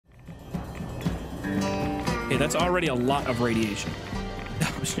Okay, that's already a lot of radiation.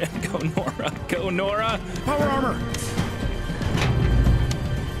 Oh shit, go Nora. Go Nora. Power armor.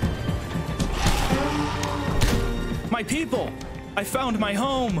 My people, I found my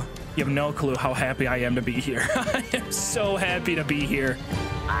home. You have no clue how happy I am to be here. I am so happy to be here.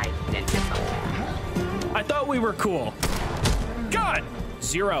 I thought we were cool. God,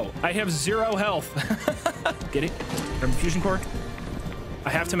 0. I have 0 health. Get it? Fusion core. I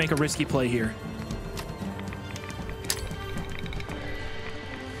have to make a risky play here.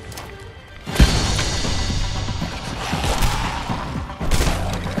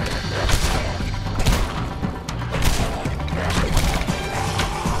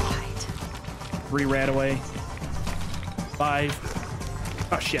 Three rad away. 5.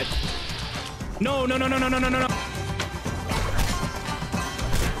 Oh shit. No, no, no, no, no, no, no, no, no.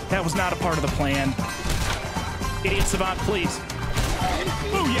 That was not a part of the plan. Idiot Savant, please.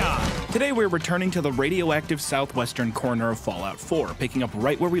 Booyah! Today we're returning to the radioactive southwestern corner of Fallout 4, picking up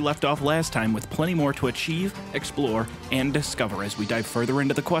right where we left off last time with plenty more to achieve, explore, and discover as we dive further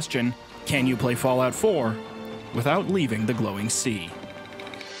into the question, can you play Fallout 4 without leaving the glowing sea?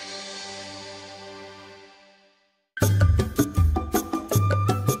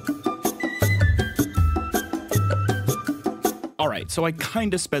 Alright, so I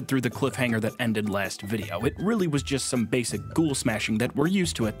kinda sped through the cliffhanger that ended last video. It really was just some basic ghoul smashing that we're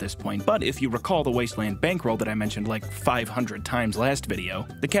used to at this point, but if you recall the Wasteland bankroll that I mentioned like 500 times last video,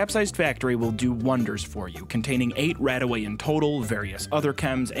 the capsized factory will do wonders for you, containing 8 radaway in total, various other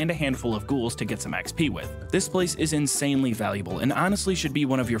chems, and a handful of ghouls to get some XP with. This place is insanely valuable, and honestly should be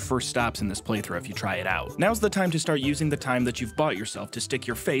one of your first stops in this playthrough if you try it out. Now's the time to start using the time that you've bought yourself to stick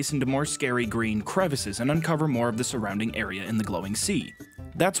your face into more scary green crevices and uncover more of the surrounding area in the glowing sea.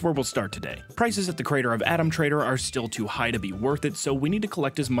 That's where we'll start today. Prices at the Crater of Atom Trader are still too high to be worth it, so we need to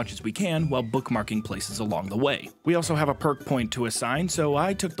collect as much as we can while bookmarking places along the way. We also have a perk point to assign, so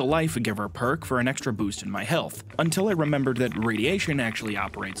I took the Life Giver perk for an extra boost in my health, until I remembered that radiation actually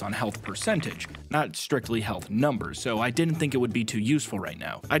operates on health percentage, not strictly health numbers, so I didn't think it would be too useful right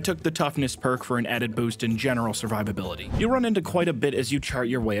now. I took the Toughness perk for an added boost in general survivability. You'll run into quite a bit as you chart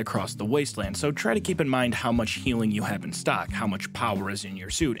your way across the wasteland, so try to keep in mind how much healing you have in stock, how much power is in your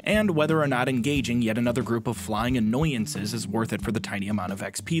suit, and whether or not engaging yet another group of flying annoyances is worth it for the tiny amount of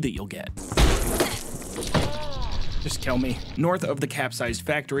XP that you'll get. Just kill me. North of the capsized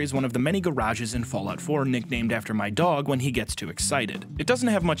factory is one of the many garages in Fallout 4 nicknamed after my dog when he gets too excited. It doesn't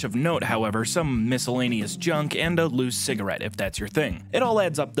have much of note, however, some miscellaneous junk and a loose cigarette if that's your thing. It all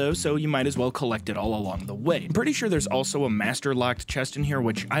adds up though, so you might as well collect it all along the way. I'm pretty sure there's also a master locked chest in here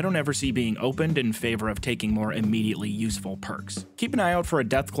which I don't ever see being opened in favor of taking more immediately useful perks. Keep an eye out for a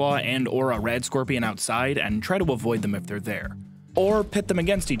Deathclaw and or a Rad Scorpion outside and try to avoid them if they're there. Or pit them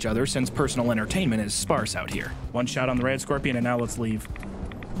against each other since personal entertainment is sparse out here. One shot on the Rad Scorpion and now let's leave.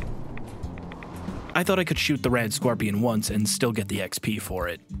 I thought I could shoot the Rad Scorpion once and still get the XP for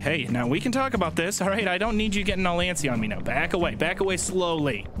it. Hey, now we can talk about this, alright? I don't need you getting all antsy on me now. Back away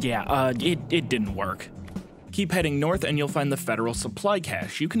slowly. Yeah, it didn't work. Keep heading north and you'll find the Federal Supply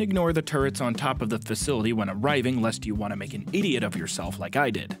Cache. You can ignore the turrets on top of the facility when arriving lest you want to make an idiot of yourself like I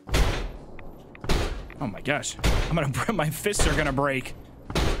did. Oh my gosh, my fists are gonna break.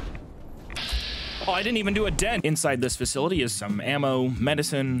 Oh, I didn't even do a dent. Inside this facility is some ammo,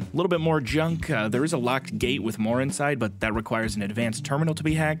 medicine, a little bit more junk. There is a locked gate with more inside, but that requires an advanced terminal to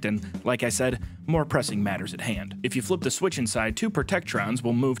be hacked, and like I said, more pressing matters at hand. If you flip the switch inside, 2 Protectrons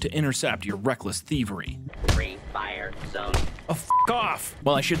will move to intercept your reckless thievery. Free fire zone. Oh, f*** off!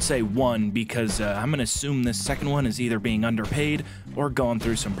 Well, I should say 1, because I'm gonna assume this second one is either being underpaid or going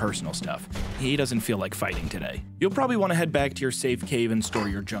through some personal stuff. He doesn't feel like fighting today. You'll probably want to head back to your safe cave and store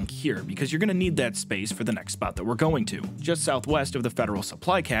your junk here, because you're gonna need that space for the next spot that we're going to. Just southwest of the Federal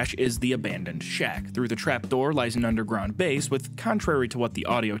Supply Cache is the Abandoned Shack. Through the trapdoor lies an underground base with, contrary to what the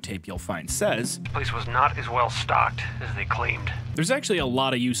audio tape you'll find says, the place was not as well stocked as they claimed. There's actually a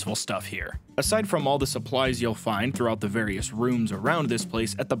lot of useful stuff here. Aside from all the supplies you'll find throughout the various rooms around this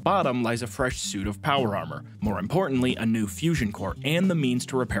place, at the bottom lies a fresh suit of power armor. More importantly, a new fusion core and the means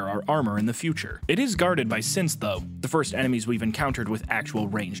to repair our armor in the future. It is guarded by synths though, the first enemies we've encountered with actual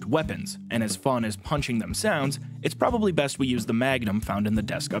ranged weapons, and as fun as punching them sounds, it's probably best we use the Magnum found in the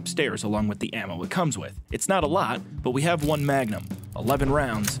desk upstairs along with the ammo it comes with. It's not a lot, but we have 1 Magnum, 11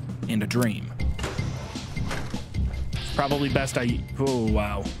 rounds, and a dream. Probably best oh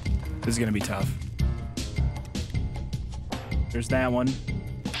wow. This is gonna be tough. There's that one.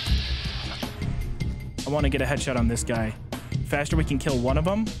 I want to get a headshot on this guy. The faster we can kill one of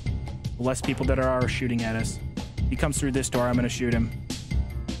them, the less people that are shooting at us. He comes through this door, I'm gonna shoot him.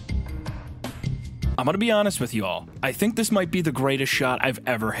 I'm gonna be honest with you all. I think this might be the greatest shot I've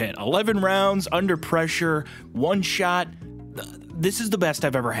ever hit. 11 rounds, under pressure, one shot. This is the best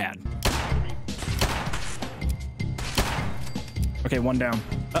I've ever had. Okay, one down.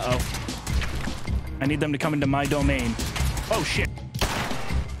 Uh-oh. I need them to come into my domain. Oh, shit.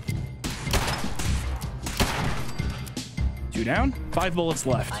 Two down, 5 bullets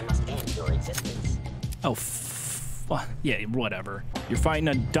left. I must end your existence. Oh, yeah, whatever. You're fighting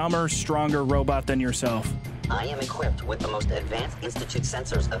a dumber, stronger robot than yourself. I am equipped with the most advanced Institute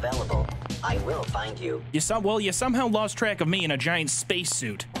sensors available. I will find you. You somehow lost track of me in a giant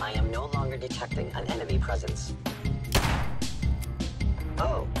spacesuit. I am no longer detecting an enemy presence.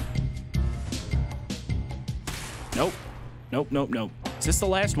 Oh. Nope. Nope, nope, nope. Is this the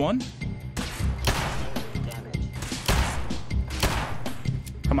last one? Damage.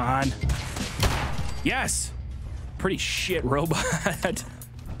 Come on. Yes! Pretty shit robot.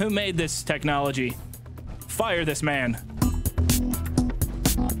 Who made this technology? Fire this man.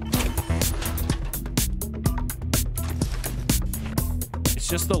 It's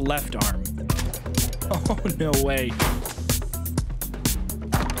just the left arm. Oh, no way.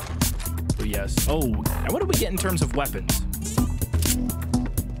 Oh, yes. Oh, now what do we get in terms of weapons?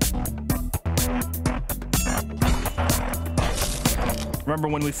 Remember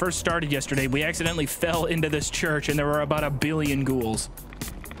when we first started yesterday, we accidentally fell into this church and there were about 1 billion ghouls.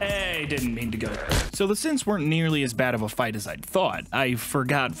 Hey, didn't mean to go there. So the synths weren't nearly as bad of a fight as I'd thought. I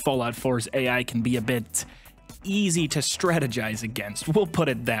forgot Fallout 4's AI can be a bit easy to strategize against, we'll put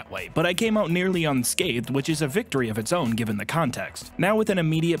it that way, but I came out nearly unscathed, which is a victory of its own given the context. Now with an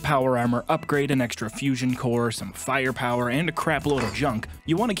immediate power armor upgrade, an extra fusion core, some firepower, and a crap load of junk,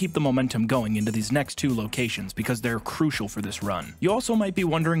 you want to keep the momentum going into these next 2 locations because they're crucial for this run. You also might be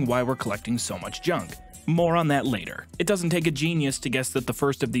wondering why we're collecting so much junk. More on that later. It doesn't take a genius to guess that the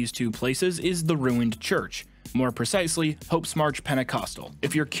first of these 2 places is the ruined church. More precisely, Hope's March Pentecostal.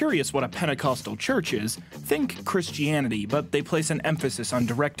 If you're curious what a Pentecostal church is, think Christianity, but they place an emphasis on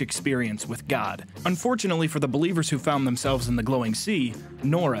direct experience with God. Unfortunately for the believers who found themselves in the glowing sea,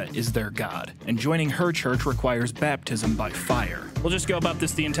 Nora is their god, and joining her church requires baptism by fire. We'll just go about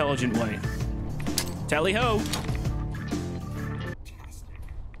this the intelligent way. Tally-ho!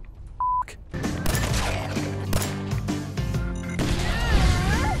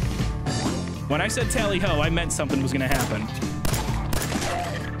 When I said tally-ho, I meant something was gonna happen.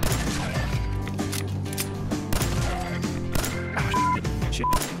 Oh, shit.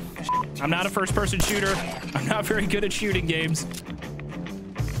 I'm not a first-person shooter. I'm not very good at shooting games.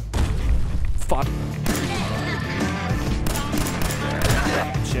 Fuck.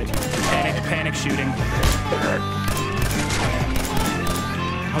 Shit. Panic shooting.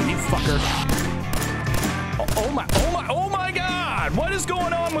 Oh, you fucker. Oh my god! What is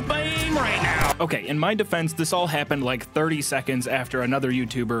going on with my aim right now? Okay, in my defense, this all happened like 30 seconds after another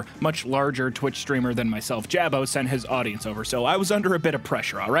YouTuber, much larger Twitch streamer than myself, Jabo, sent his audience over, so I was under a bit of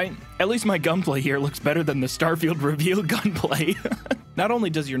pressure, alright? At least my gunplay here looks better than the Starfield reveal gunplay. Not only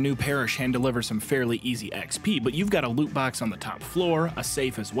does your new parish hand deliver some fairly easy XP, but you've got a loot box on the top floor, a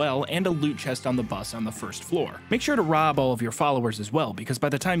safe as well, and a loot chest on the bus on the first floor. Make sure to rob all of your followers as well, because by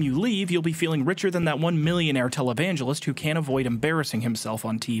the time you leave, you'll be feeling richer than that one millionaire televangelist who can't avoid embarrassing himself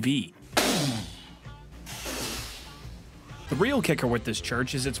on TV. The real kicker with this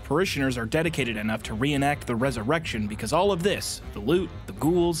church is its parishioners are dedicated enough to reenact the resurrection because all of this, the loot, the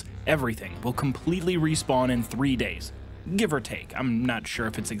ghouls, everything, will completely respawn in 3 days. Give or take. I'm not sure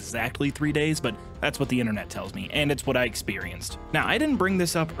if it's exactly 3 days, but that's what the internet tells me, and it's what I experienced. Now, I didn't bring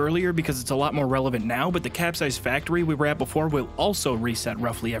this up earlier because it's a lot more relevant now, but the capsize factory we were at before will also reset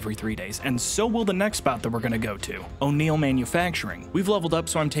roughly every 3 days, and so will the next spot that we're gonna go to, O'Neill Manufacturing. We've leveled up,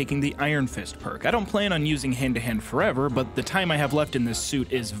 so I'm taking the Iron Fist perk. I don't plan on using hand-to-hand forever, but the time I have left in this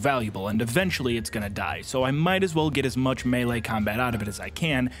suit is valuable, and eventually it's gonna die, so I might as well get as much melee combat out of it as I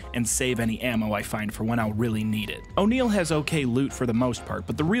can, and save any ammo I find for when I'll really need it. O'Neill has okay loot for the most part,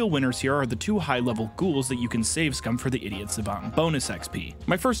 but the real winners here are the 2 high-level ghouls that you can save scum for the Idiot Savant bonus XP.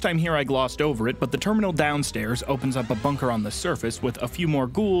 My first time here I glossed over it, but the terminal downstairs opens up a bunker on the surface with a few more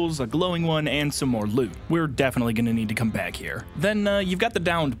ghouls, a glowing one, and some more loot. We're definitely gonna need to come back here. Then you've got the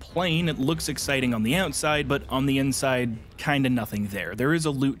downed plane. It looks exciting on the outside, but on the inside, kinda nothing there. There is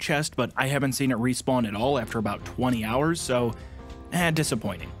a loot chest, but I haven't seen it respawn at all after about 20 hours, so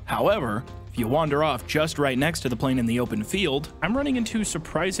disappointing. However, if you wander off just right next to the plane in the open field, I'm running into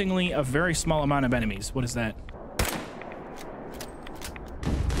surprisingly a very small amount of enemies. What is that?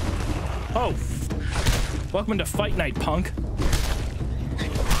 Oh, welcome to Fight Night, punk.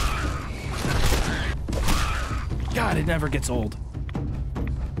 God, it never gets old.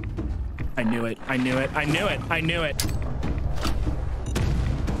 I knew it. I knew it. I knew it. I knew it.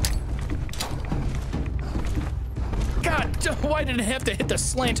 God, why did it have to hit the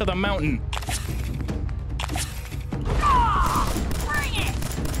slant of the mountain? Bring it!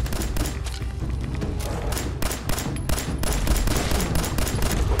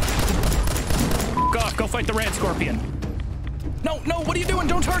 Go fight the red scorpion. No, what are you doing?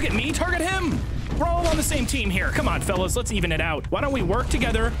 Don't target me, target him. We're all on the same team here. Come on, fellas, let's even it out. Why don't we work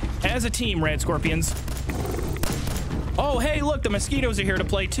together as a team, red scorpions? Oh, hey, look, the mosquitoes are here to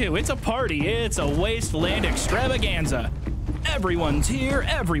play too. It's a party. It's a wasteland extravaganza. Everyone's here.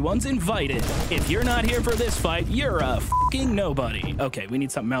 Everyone's invited. If you're not here for this fight, you're a fucking nobody. Okay, we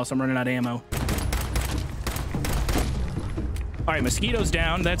need something else. I'm running out of ammo. All right, mosquitoes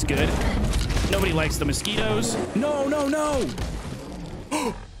down. That's good. Nobody likes the mosquitoes. No.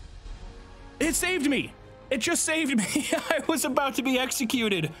 It saved me. It just saved me. I was about to be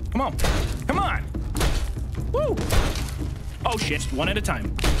executed. Come on. Woo. Oh, shit. One at a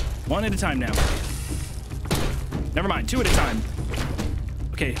time. One at a time now. Never mind. Two at a time.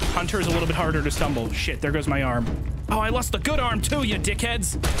 Okay, Hunter's a little bit harder to stumble. Shit, there goes my arm. Oh, I lost the good arm too, you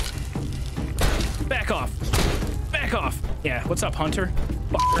dickheads. Back off. Back off. Yeah, what's up, Hunter?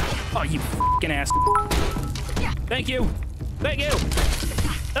 Oh, you fucking ass. Thank you.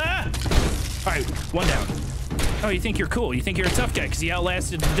 Ah! All right, one down. Oh, you think you're cool. You think you're a tough guy because you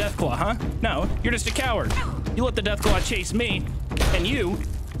outlasted the Deathclaw, huh? No, you're just a coward. You let the Deathclaw chase me, and you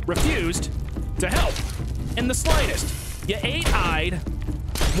refused to help in the slightest. You eight-eyed,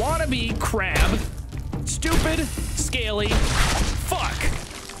 wannabe crab, stupid, scaly, fuck.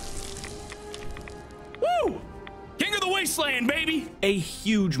 Woo! King of the Wasteland, baby! A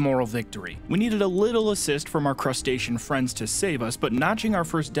huge moral victory. We needed a little assist from our crustacean friends to save us, but notching our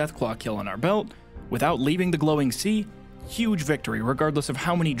first Deathclaw kill on our belt, without leaving the glowing sea, huge victory regardless of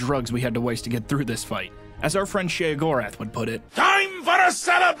how many drugs we had to waste to get through this fight. As our friend Sheagorath would put it, time for a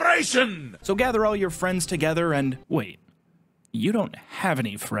celebration! So gather all your friends together and wait. You don't have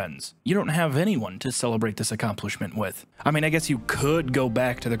any friends. You don't have anyone to celebrate this accomplishment with. I mean, I guess you could go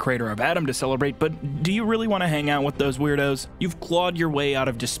back to the Crater of Adam to celebrate, but do you really want to hang out with those weirdos? You've clawed your way out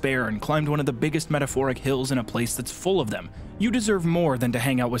of despair and climbed one of the biggest metaphoric hills in a place that's full of them. You deserve more than to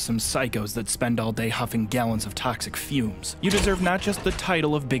hang out with some psychos that spend all day huffing gallons of toxic fumes. You deserve not just the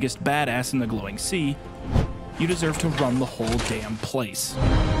title of biggest badass in the glowing sea, you deserve to run the whole damn place.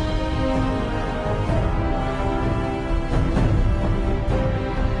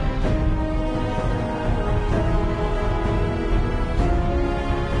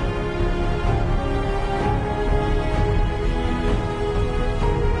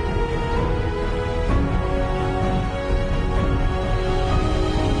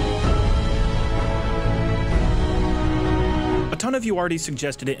 A ton of you already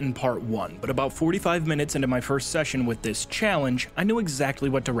suggested it in part 1, but about 45 minutes into my first session with this challenge, I knew exactly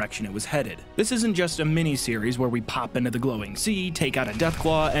what direction it was headed. This isn't just a mini-series where we pop into the glowing sea, take out a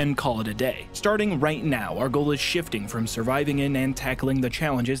Deathclaw, and call it a day. Starting right now, our goal is shifting from surviving in and tackling the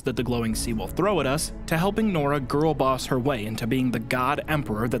challenges that the glowing sea will throw at us, to helping Nora girl boss her way into being the god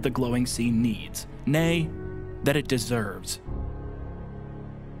emperor that the glowing sea needs. Nay, that it deserves.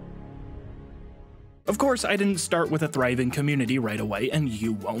 Of course, I didn't start with a thriving community right away, and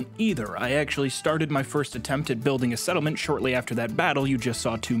you won't either. I actually started my first attempt at building a settlement shortly after that battle you just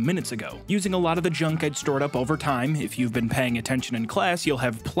saw 2 minutes ago, using a lot of the junk I'd stored up over time. If you've been paying attention in class, you'll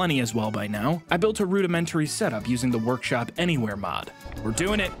have plenty as well by now. I built a rudimentary setup using the Workshop Anywhere mod. We're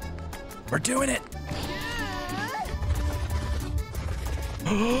doing it! We're doing it!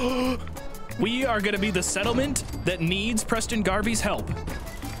 We are gonna be the settlement that needs Preston Garvey's help.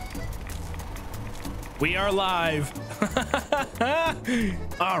 We are live.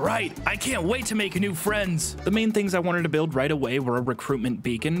 All right, I can't wait to make new friends. The main things I wanted to build right away were a recruitment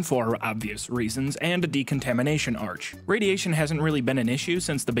beacon for obvious reasons and a decontamination arch. Radiation hasn't really been an issue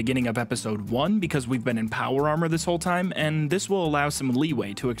since the beginning of episode 1 because we've been in power armor this whole time, and this will allow some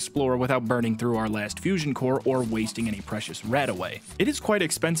leeway to explore without burning through our last fusion core or wasting any precious rad away. It is quite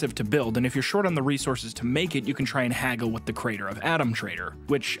expensive to build, and if you're short on the resources to make it, you can try and haggle with the Crater of Adam trader,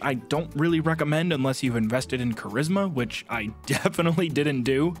 which I don't really recommend unless you've invested in charisma, which I definitely didn't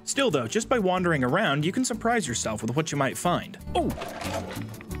do. Still though, just by wandering around, you can surprise yourself with what you might find.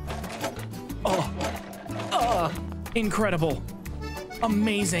 Incredible.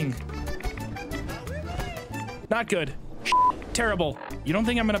 Amazing. Not good. Terrible. You don't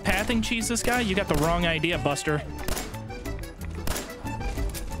think I'm gonna pathing cheese this guy? You got the wrong idea, Buster.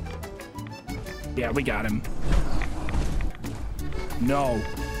 Yeah, we got him. No.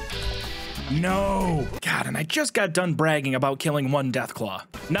 No! God, and I just got done bragging about killing one Deathclaw.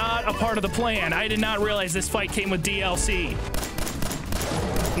 Not a part of the plan. I did not realize this fight came with DLC.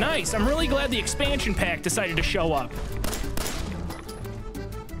 Nice, I'm really glad the expansion pack decided to show up.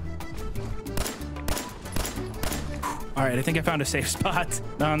 All right, I think I found a safe spot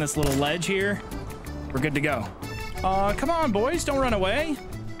on this little ledge here. We're good to go. Come on, boys, don't run away.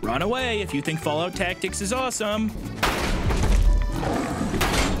 Run away if you think Fallout Tactics is awesome.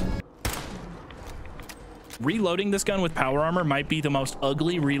 Reloading this gun with power armor might be the most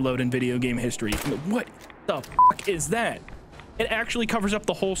ugly reload in video game history. What the fuck is that? It actually covers up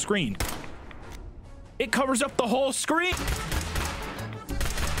the whole screen. It covers up the whole screen.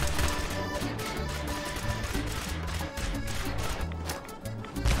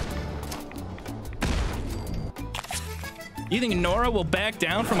 You think Nora will back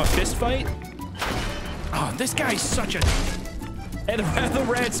down from a fist fight? Oh, this guy's such a... Hey, the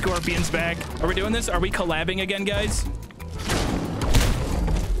Rad Scorpion's back. Are we doing this? Are we collabing again, guys?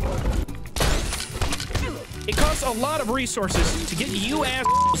 It costs a lot of resources to get you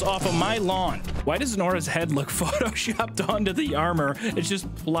assholes off of my lawn. Why does Nora's head look photoshopped onto the armor? It's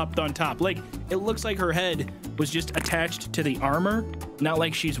just plopped on top. Like, it looks like her head was just attached to the armor, not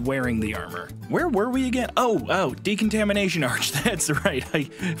like she's wearing the armor. Where were we again? Oh, decontamination arch. That's right. I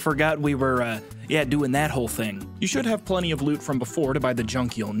forgot we were, doing that whole thing. You should have plenty of loot from before to buy the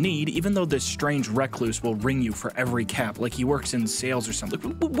junk you'll need, even though this strange recluse will ring you for every cap, like he works in sales or something.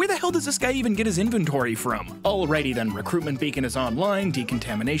 Where the hell does this guy even get his inventory from? Alrighty then, recruitment beacon is online,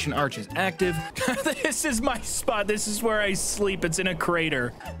 decontamination arch is active. This is my spot. This is where I sleep. It's in a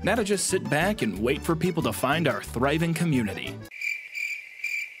crater. Now to just sit back and wait for people to find our thriving community.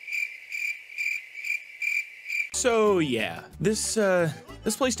 So yeah, this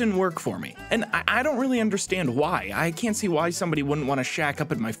place didn't work for me. And I don't really understand why. I can't see why somebody wouldn't want to shack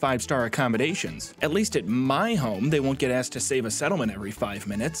up at my 5-star accommodations. At least at my home, they won't get asked to save a settlement every 5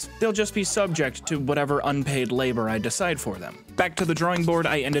 minutes. They'll just be subject to whatever unpaid labor I decide for them. Back to the drawing board,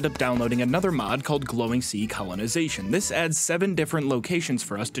 I ended up downloading another mod called Glowing Sea Colonization. This adds 7 different locations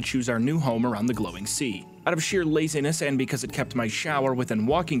for us to choose our new home around the glowing sea. Out of sheer laziness and because it kept my shower within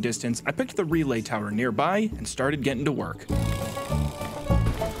walking distance, I picked the relay tower nearby and started getting to work.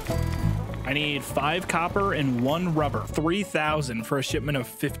 I need 5 copper and 1 rubber. 3,000 for a shipment of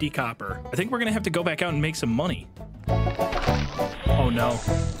 50 copper. I think we're gonna have to go back out and make some money. Oh no.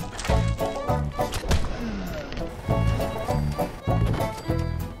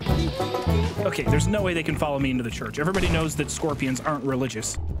 Okay, there's no way they can follow me into the church. Everybody knows that scorpions aren't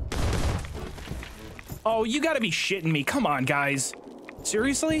religious. Oh, you gotta be shitting me. Come on, guys.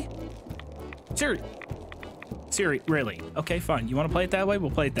 Seriously? Really? Okay, fine. You wanna play it that way?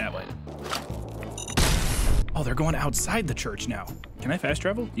 We'll play it that way. Oh, they're going outside the church now. Can I fast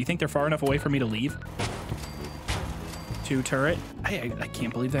travel? Do you think they're far enough away for me to leave? 2 turret. I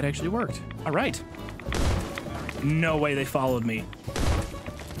can't believe that actually worked. All right. No way they followed me.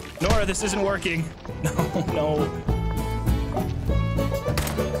 Nora, this isn't working. No.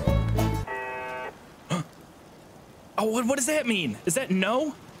 Oh, what does that mean? Is that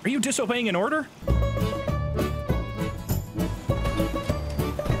no? Are you disobeying an order?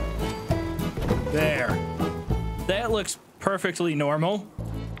 There. That looks perfectly normal.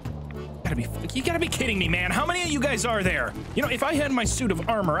 You gotta be kidding me, man. How many of you guys are there? You know, if I had my suit of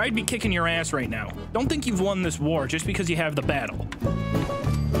armor, I'd be kicking your ass right now. Don't think you've won this war just because you have the battle.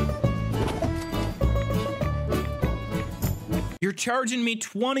 You're charging me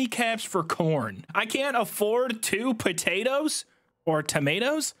 20 caps for corn. I can't afford 2 potatoes? Or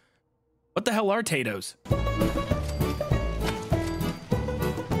tomatoes? What the hell are potatoes?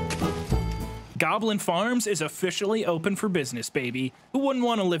 Goblin Farms is officially open for business, baby. Who wouldn't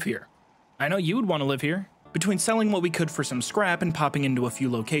want to live here? I know you would want to live here. Between selling what we could for some scrap and popping into a few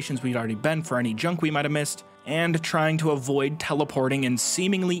locations we'd already been for any junk we might have missed, and trying to avoid teleporting in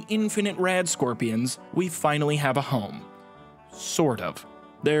seemingly infinite rad scorpions, we finally have a home. Sort of.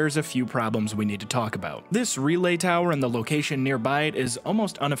 There's a few problems we need to talk about. This relay tower and the location nearby it is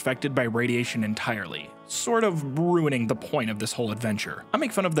almost unaffected by radiation entirely, sort of ruining the point of this whole adventure. I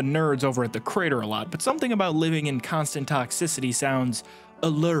make fun of the nerds over at the crater a lot, but something about living in constant toxicity sounds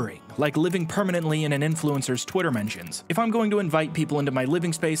alluring, like living permanently in an influencer's Twitter mentions. If I'm going to invite people into my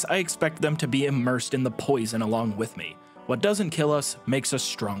living space, I expect them to be immersed in the poison along with me. What doesn't kill us makes us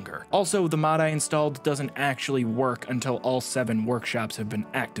stronger. Also, the mod I installed doesn't actually work until all 7 workshops have been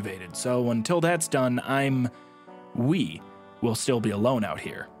activated, so until that's done, we will still be alone out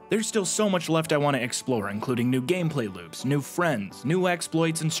here. There's still so much left I want to explore, including new gameplay loops, new friends, new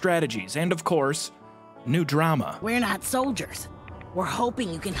exploits and strategies, and of course, new drama. We're not soldiers. We're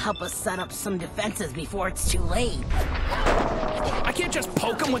hoping you can help us set up some defenses before it's too late. I can't just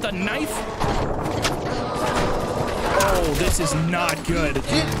poke him with a knife? Oh, this is not good.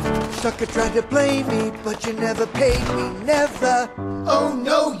 Sucker tried to blame me, but you never paid me, never. Oh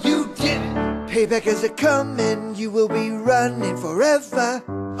no, you didn't. Payback is a coming, you will be running forever.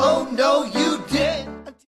 Oh no, you didn't.